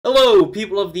Hello,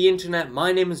 people of the internet,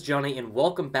 my name is Johnny, and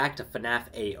welcome back to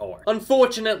FNAF AR.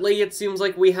 Unfortunately, it seems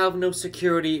like we have no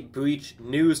security breach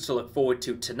news to look forward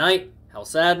to tonight. How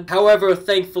sad. However,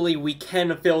 thankfully, we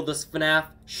can fill this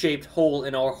FNAF-shaped hole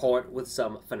in our heart with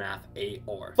some FNAF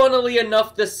AR. Funnily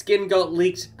enough, this skin got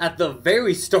leaked at the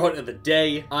very start of the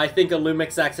day. I think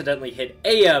Illumix accidentally hit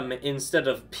AM instead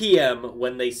of PM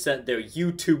when they sent their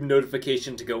YouTube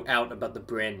notification to go out about the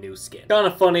brand new skin.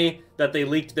 Kinda funny that they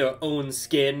leaked their own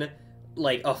skin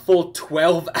like a full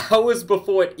 12 hours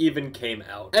before it even came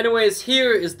out. Anyways,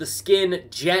 here is the skin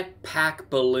JETPACK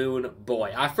Balloon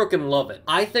Boy. I freaking love it.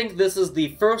 I think this is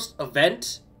the first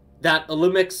event that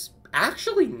Illumix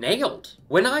actually nailed.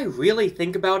 When I really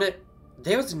think about it,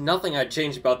 there's nothing I'd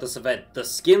change about this event. The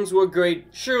skins were great.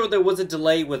 Sure, there was a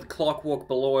delay with Clockwork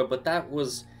Below, but that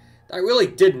really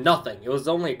did nothing. It was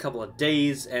only a couple of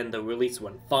days and the release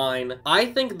went fine. I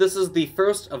think this is the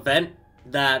first event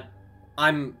that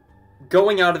I'm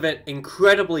going out of it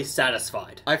incredibly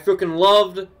satisfied. I freaking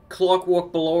loved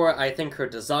Clockwork Below. I think her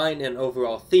design and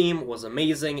overall theme was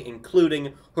amazing,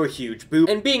 including her huge boob.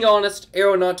 And being honest,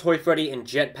 Aeronaut Toy Freddy and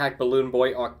JETPACK Balloon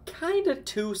Boy are kinda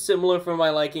too similar for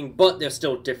my liking, but they're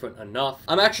still different enough.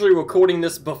 I'm actually recording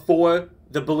this before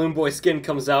the Balloon Boy skin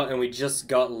comes out, and we just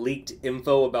got leaked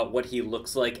info about what he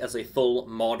looks like as a full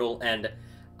model, and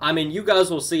I mean, you guys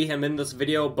will see him in this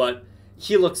video, but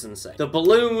he looks insane. The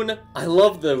balloon, I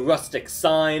love the rustic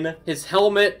sign, his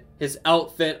helmet, his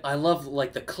outfit, I love,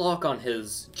 like, the clock on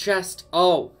his chest.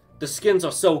 Oh, the skins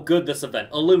are so good this event.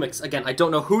 Illumix, again, I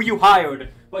don't know who you hired,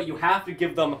 but you have to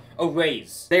give them a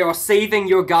raise. They are saving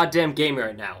your goddamn game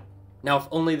right now. Now, if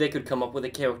only they could come up with a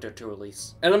character to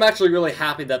release. And I'm actually really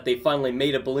happy that they finally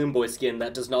made a Balloon Boy skin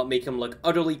that does not make him look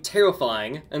utterly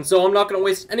terrifying. And so I'm not gonna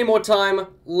waste any more time.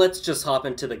 Let's just hop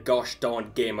into the gosh darn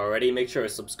game already. Make sure you're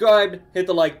subscribed, hit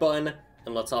the like button,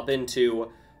 and let's hop into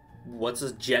what's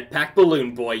this JETPACK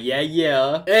Balloon Boy.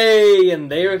 Yeah. Hey,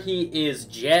 and there he is,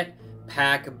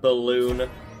 JETPACK Balloon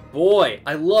Boy.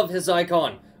 I love his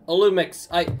icon. Illumix,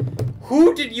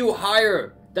 who did you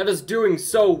hire that is doing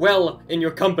so well in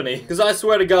your company? Because I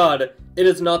swear to God, it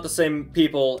is not the same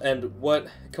people, and what?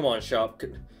 Come on, shop.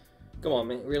 Come on,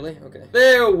 man. Really? Okay.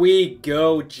 There we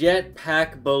go.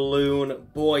 JETPACK Balloon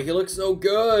Boy. He looks so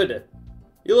good.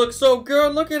 He looks so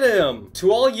good. Look at him.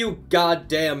 To all you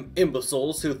goddamn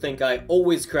imbeciles who think I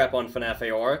always crap on FNAF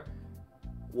AR,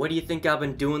 what do you think I've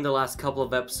been doing the last couple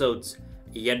of episodes?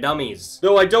 Ya dummies.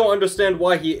 Though I don't understand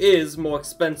why he is more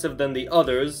expensive than the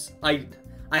others.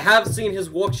 I have seen his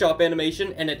workshop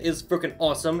animation, and it is freaking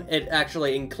awesome. It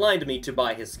actually inclined me to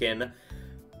buy his skin.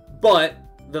 But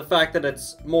the fact that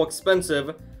it's more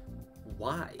expensive,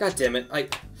 why? God damn it,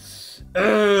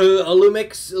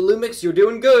 Illumix, you're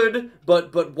doing good,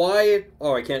 but why?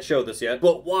 Oh, I can't show this yet.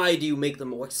 But why do you make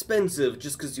them more expensive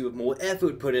just because you have more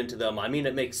effort put into them? I mean,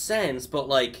 it makes sense, but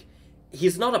like,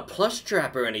 he's not a plush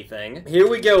trap or anything. Here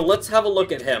we go, let's have a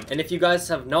look at him. And if you guys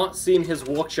have not seen his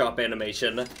workshop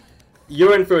animation,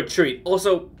 you're in for a treat.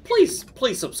 Also, please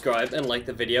subscribe and like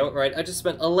the video, right? I just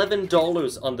spent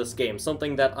 $11 on this game,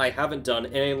 something that I haven't done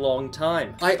in a long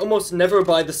time. I almost never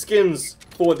buy the skins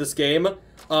for this game,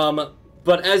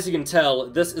 but as you can tell,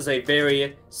 this is a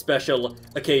very special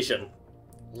occasion.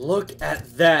 Look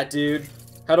at that, dude.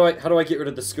 How do I get rid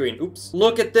of the screen? Oops.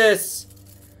 Look at this!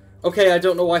 Okay, I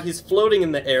don't know why he's floating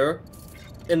in the air.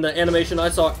 In the animation I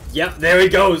saw, yep, there he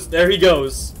goes,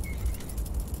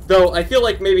 Though, I feel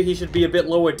like maybe he should be a bit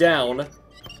lower down,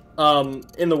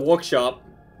 in the workshop.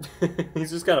 He's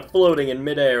just kind of floating in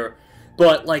midair.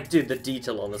 But, like, dude, the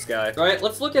detail on this guy. Alright,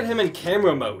 let's look at him in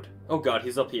camera mode. Oh god,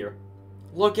 he's up here.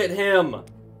 Look at him!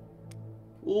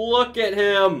 Look at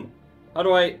him! How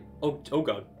do I... Oh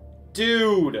god.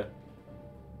 Dude!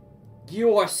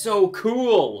 You are so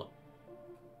cool!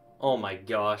 Oh my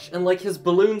gosh. And, like, his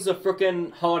balloon's a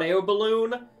frickin' hot air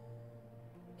balloon?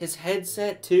 His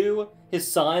headset, too?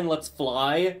 His sign, let's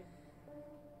fly.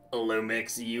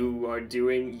 Illumix,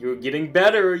 you're getting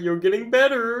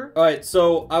better, Alright,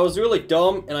 so I was really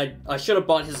dumb, and I should have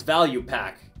bought his value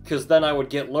pack, because then I would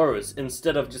get lures,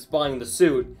 instead of just buying the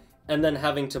suit, and then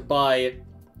having to buy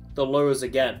the lures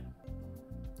again.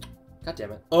 God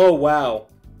damn it. Oh, wow.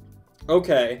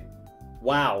 Okay.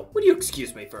 Wow. Would you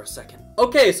excuse me for a second?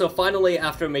 Okay, so finally,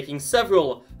 after making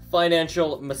several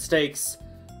financial mistakes,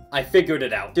 I figured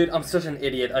it out. Dude, I'm such an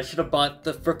idiot. I should have bought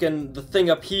the thing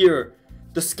up here.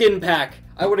 The skin pack.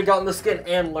 I would have gotten the skin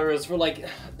and lures for like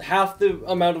half the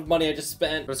amount of money I just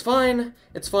spent. But it's fine.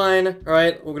 It's fine.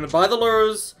 Alright, we're gonna buy the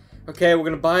lures. Okay, we're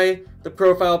gonna buy the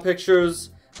profile pictures.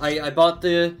 I bought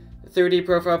the 30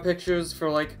 profile pictures for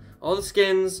like all the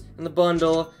skins in the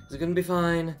bundle. Is it gonna be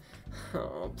fine?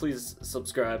 Oh, please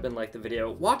subscribe and like the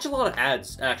video. Watch a lot of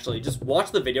ads, actually. Just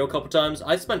watch the video a couple times.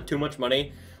 I spent too much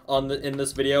money in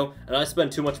this video, and I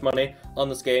spent too much money on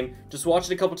this game. Just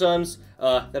watch it a couple times.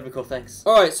 That'd be cool, thanks.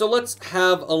 Alright, so let's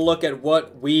have a look at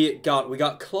what we got. We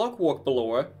got Clockwork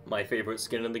Ballooner, my favorite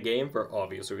skin in the game for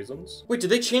obvious reasons. Wait, did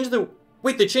they change the...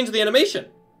 Wait, they changed the animation!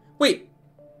 Wait,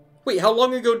 how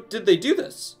long ago did they do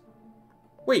this?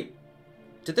 Wait,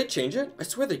 did they change it? I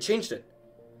swear they changed it.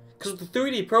 Because the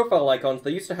 3D profile icons,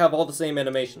 they used to have all the same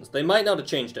animations. They might not have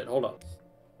changed it. Hold on.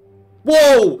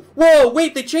 Whoa! Whoa!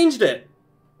 Wait, they changed it!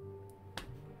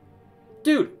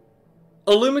 Dude,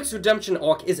 Illumix Redemption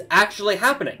arc is actually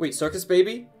happening. Wait, Circus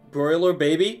Baby? Broiler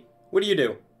Baby? What do you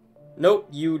do? Nope,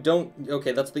 you don't.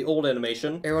 Okay, that's the old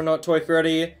animation. Aeronaut Toy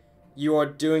Freddy, you are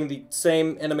doing the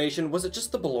same animation. Was it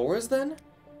just the Ballooners then?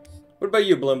 What about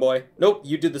you, Balloon Boy? Nope,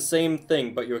 you did the same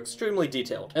thing, but you're extremely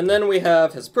detailed. And then we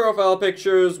have his profile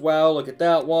pictures. Wow, look at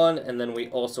that one. And then we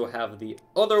also have the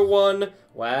other one.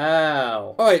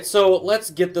 Wow. Alright, so let's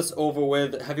get this over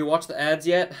with. Have you watched the ads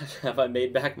yet? Have I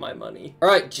made back my money?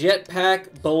 Alright,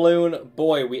 Jetpack Balloon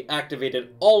Boy. We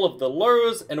activated all of the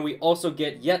lures, and we also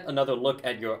get yet another look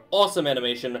at your awesome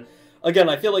animation. Again,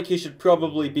 I feel like he should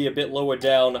probably be a bit lower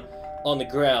down on the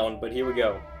ground, but here we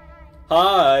go.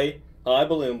 Hi! Hi,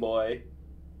 Balloon Boy.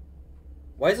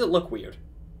 Why does it look weird?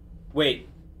 Wait,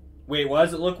 why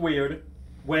does it look weird?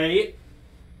 Wait.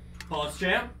 Pause,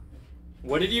 champ.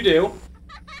 What did you do?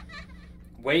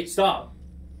 Wait, stop.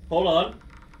 Hold on.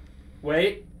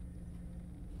 Wait.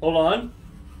 Hold on.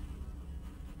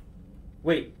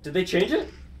 Wait, did they change it?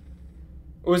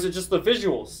 Or is it just the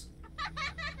visuals?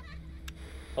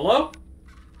 Hello?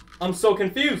 I'm so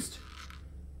confused.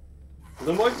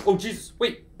 Balloon Boy? Oh, Jesus,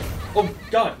 wait. Oh,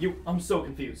 God, I'm so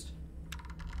confused.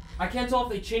 I can't tell if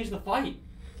they changed the fight.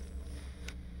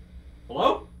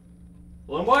 Hello?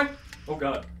 Balloon Boy? Oh,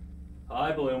 God.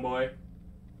 Hi, Balloon Boy.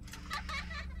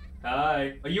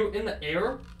 Hi. Are you in the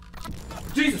air?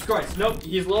 Jesus Christ, nope,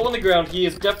 he's low on the ground. He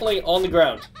is definitely on the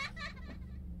ground.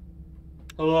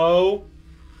 Hello?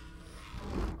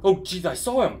 Oh, jeez, I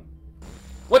saw him.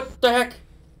 What the heck?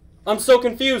 I'm so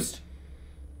confused.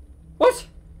 What?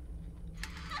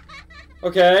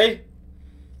 Okay.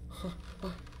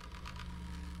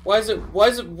 Why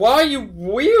are you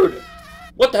weird?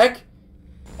 What the heck?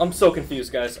 I'm so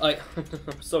confused, guys. I'm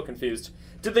so confused.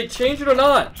 Did they change it or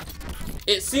not?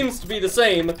 It seems to be the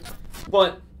same,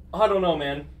 but I don't know,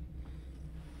 man.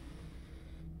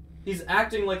 He's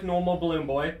acting like normal Balloon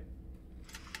Boy.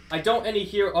 I don't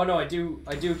hear, oh no, I do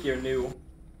hear new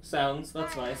sounds.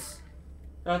 That's nice.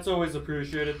 That's always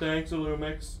appreciated. Thanks,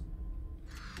 Illumix.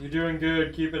 You're doing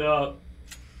good. Keep it up.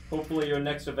 Hopefully your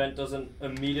next event doesn't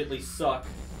immediately suck.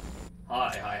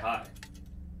 Hi.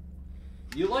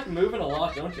 You like moving a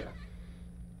lot, don't you?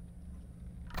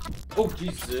 Oh,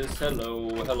 Jesus.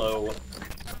 Hello.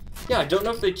 Yeah, I don't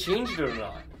know if they changed it or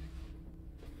not.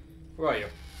 Where are you?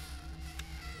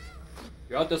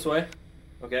 You're out this way.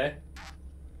 Okay.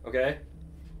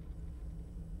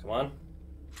 Come on.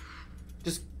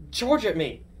 Just charge at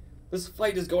me. This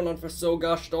fight is going on for so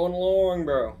gosh darn long,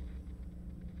 bro.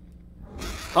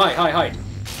 Hi.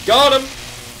 Got him!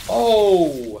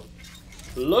 Oh!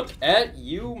 Look at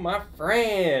you, my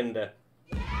friend.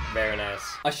 Very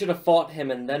nice. I should have fought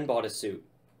him and then bought a suit.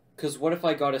 Cause what if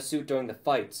I got a suit during the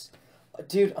fights?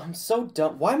 Dude, I'm so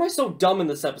dumb. Why am I so dumb in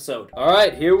this episode?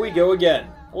 Alright, here we go again.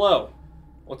 Hello.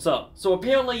 What's up? So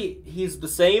apparently he's the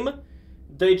same.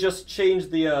 They just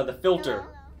changed the filter.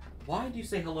 Why do you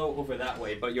say hello over that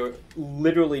way, but you're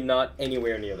literally not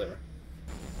anywhere near there?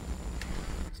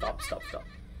 Stop.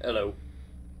 Hello.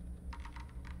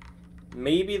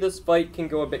 Maybe this fight can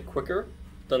go a bit quicker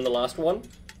than the last one.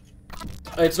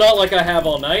 It's not like I have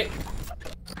all night.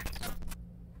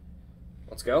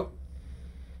 Let's go.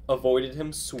 Avoided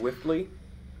him swiftly.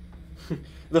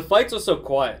 The fights are so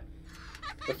quiet.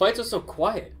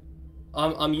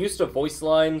 I'm used to voice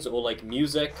lines or like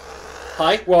music.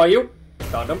 Hi, where are you?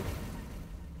 Found him.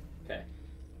 Okay.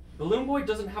 Balloon Boy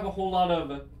doesn't have a whole lot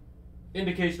of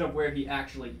indication of where he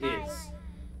actually is.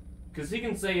 Because he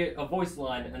can say a voice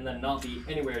line and then not be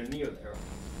anywhere near there.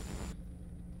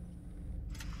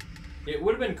 It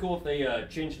would have been cool if they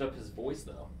changed up his voice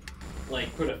though.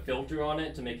 Like put a filter on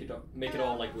it to make it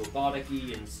all like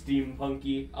robotic-y and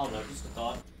steampunky. I don't know, just a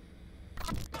thought.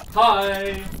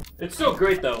 Hi! It's still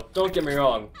great though, don't get me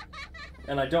wrong.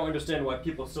 And I don't understand why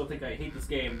people still think I hate this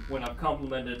game when I've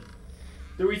complimented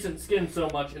the recent skin so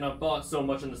much and I've bought so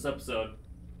much in this episode.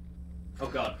 Oh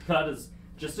god, that is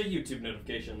just a YouTube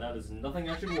notification. That is nothing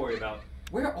I should worry about.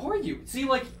 Where are you? See,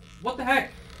 like, what the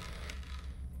heck?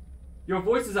 Your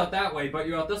voice is out that way, but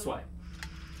you're out this way.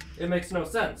 It makes no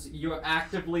sense. You're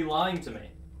actively lying to me.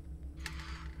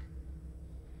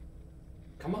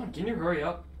 Come on, can you hurry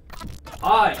up?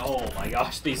 Oh my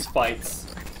gosh, these fights.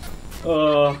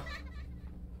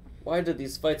 Why did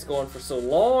these fights go on for so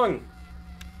long?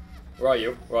 Where are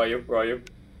you? Where are you? Where are you?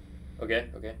 Okay,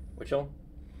 okay. We're chilling.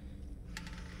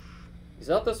 He's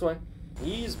out this way.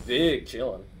 He's big,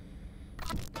 chilling.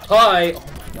 Hi! Oh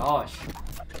my gosh.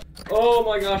 Oh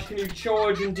my gosh, can you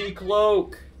charge and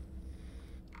decloak?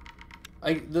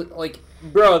 Like,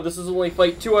 bro, this is only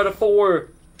fight 2 out of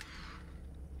 4.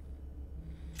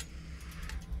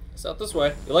 It's out this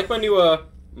way. You like my new,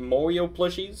 Mario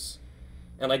plushies?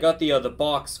 And I got the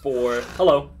box for...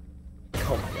 Hello.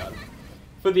 Oh my god.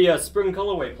 For the, spring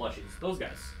colorway plushies. Those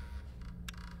guys.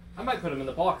 I might put them in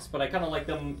the box, but I kind of like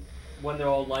them when they're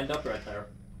all lined up right there.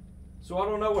 So I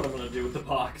don't know what I'm gonna do with the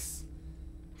box.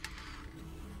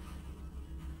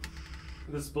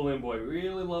 This balloon boy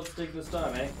really loves taking his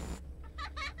time, eh?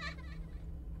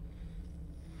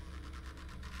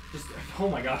 Just, oh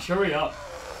my gosh, hurry up.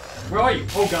 Where are you?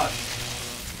 Oh god.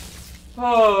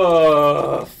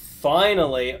 Oh,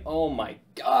 finally. Oh my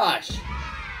gosh.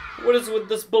 What is with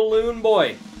this balloon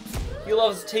boy? He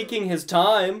loves taking his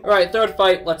time. Alright, third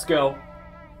fight, let's go.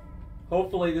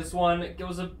 Hopefully this one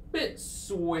goes a bit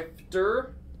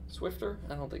swifter. Swifter?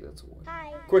 I don't think that's a word.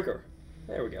 Hi. Quicker.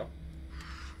 There we go.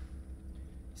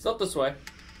 It's up this way.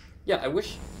 Yeah, I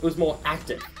wish it was more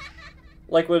active.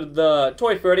 Like with the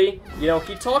Toy Freddy, you know,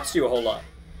 he talks to you a whole lot.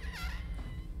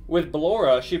 With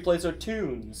Ballora, she plays her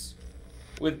tunes.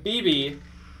 With BB,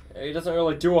 he doesn't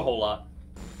really do a whole lot.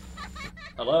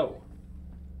 Hello.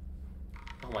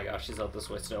 Oh my gosh, she's out this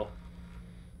way still.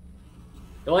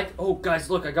 You're like, oh guys,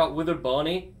 look, I got Withered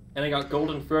Bonnie, and I got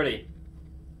Golden Freddy.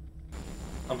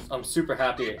 I'm super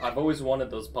happy. I've always wanted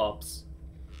those pops.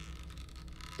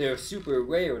 They're super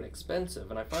rare and expensive,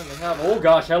 and I finally have. Oh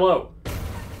gosh, hello.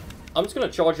 I'm just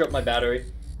gonna charge up my battery.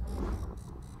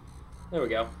 There we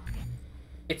go.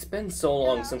 It's been so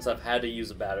long since I've had to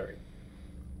use a battery.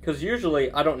 Because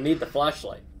usually I don't need the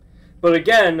flashlight. But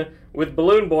again, with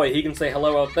Balloon Boy, he can say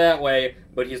hello out that way,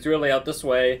 but he's really out this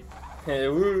way. Hey,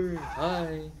 woo,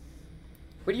 hi.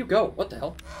 Where do you go? What the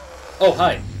hell? Oh,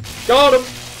 hi. Got him!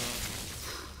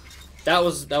 That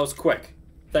was quick.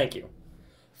 Thank you.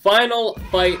 Final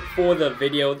fight for the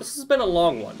video. This has been a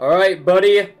long one. Alright,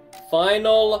 buddy.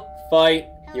 Final fight.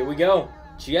 Here we go.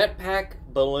 Jetpack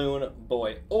Balloon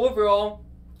Boy. Overall,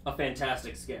 a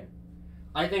fantastic skin.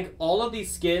 I think all of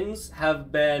these skins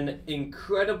have been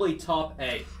incredibly top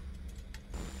A.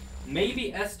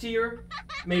 Maybe S tier,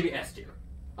 maybe S tier.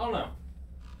 I don't know.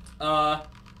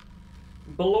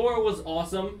 Ballora was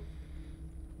awesome,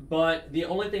 but the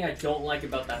only thing I don't like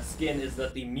about that skin is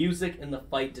that the music in the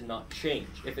fight did not change.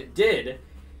 If it did,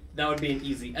 that would be an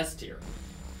easy S tier.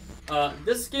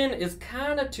 This skin is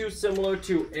kind of too similar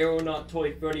to Aeronaut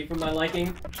Toy Freddy for my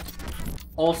liking.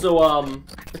 Also,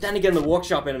 but then again, the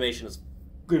workshop animation is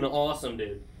fucking awesome,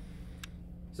 dude.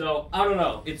 So, I don't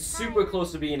know. It's super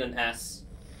close to being an S.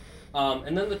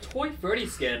 And then the Toy Freddy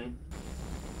skin,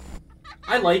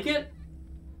 I like it.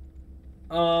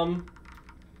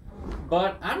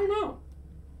 But I don't know.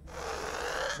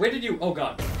 Where did you... Oh,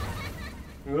 God.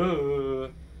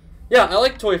 Yeah, I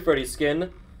like Toy Freddy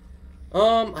skin.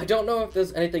 I don't know if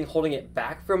there's anything holding it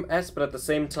back from S, but at the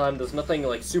same time, there's nothing,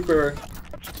 like, super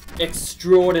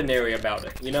extraordinary about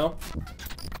it, you know?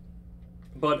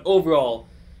 But overall,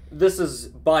 this is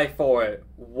by far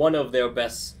one of their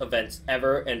best events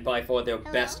ever, and by far their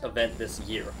best event this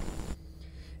year.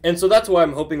 And so that's why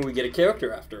I'm hoping we get a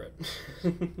character after it.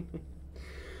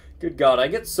 Good God, I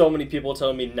get so many people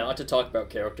telling me not to talk about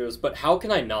characters, but how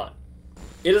can I not?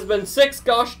 It has been 6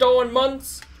 gosh darn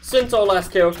months since our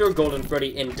last character, Golden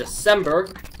Freddy, in December,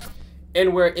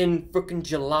 and we're in frickin'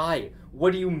 July.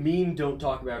 What do you mean don't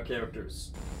talk about characters?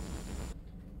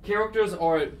 Characters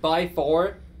are by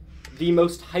far the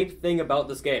most hyped thing about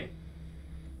this game.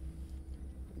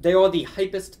 They are the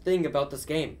hypest thing about this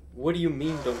game. What do you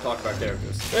mean don't talk about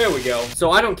characters? There we go.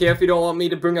 So I don't care if you don't want me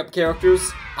to bring up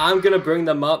characters. I'm gonna bring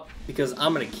them up because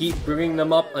I'm gonna keep bringing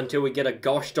them up until we get a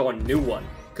gosh darn new one.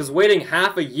 Because waiting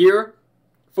half a year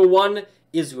for one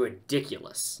is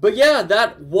ridiculous. But yeah,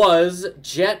 that was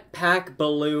Jetpack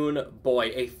Balloon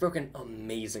Boy. A freaking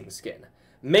amazing skin.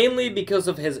 Mainly because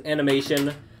of his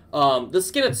animation. The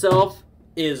skin itself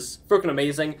is freaking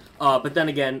amazing, but then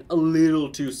again, a little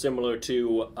too similar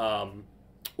to,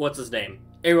 what's his name?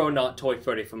 Aeronaut Toy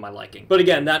Freddy for my liking. But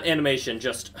again, that animation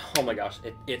just, oh my gosh,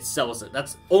 it sells it.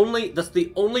 That's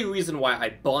the only reason why I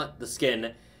bought the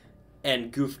skin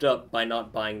and goofed up by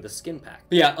not buying the skin pack.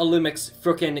 But yeah, Olymix,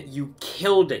 frickin', you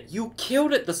killed it. You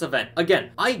killed it this event.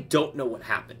 Again, I don't know what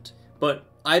happened, but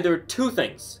either two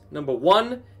things. Number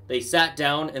one, they sat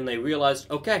down and they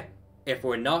realized, okay, if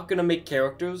we're not gonna make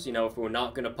characters, you know, if we're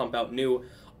not gonna pump out new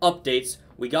updates,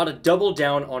 we gotta double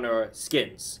down on our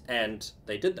skins, and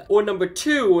they did that. Or number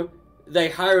two, they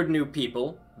hired new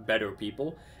people, better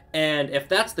people, and if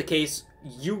that's the case,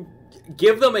 you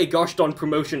give them a gosh darn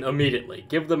promotion immediately.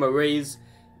 Give them a raise.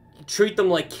 Treat them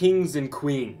like kings and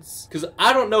queens. Because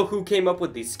I don't know who came up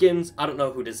with these skins. I don't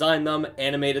know who designed them,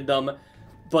 animated them.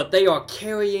 But they are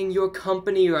carrying your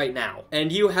company right now.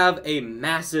 And you have a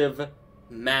massive,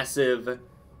 massive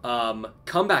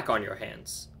comeback on your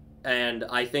hands. And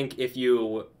I think if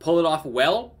you pull it off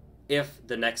well, if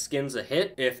the next skin's a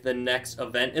hit, if the next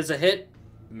event is a hit,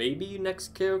 maybe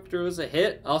next character is a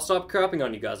hit, I'll stop crapping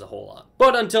on you guys a whole lot.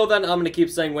 But until then, I'm gonna keep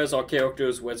saying where's our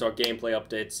characters, where's our gameplay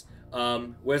updates,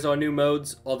 where's our new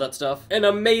modes, all that stuff. An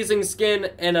amazing skin,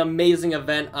 an amazing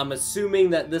event. I'm assuming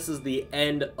that this is the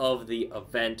end of the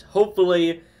event.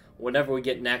 Hopefully, whatever we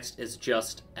get next is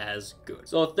just as good.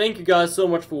 So thank you guys so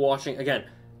much for watching. Again,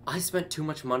 I spent too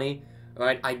much money.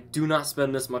 Alright, I do not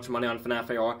spend this much money on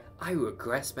FNAF AR. I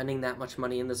regret spending that much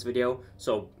money in this video,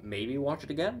 so maybe watch it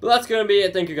again. But that's gonna be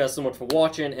it. Thank you guys so much for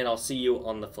watching, and I'll see you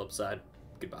on the flip side.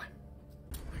 Goodbye.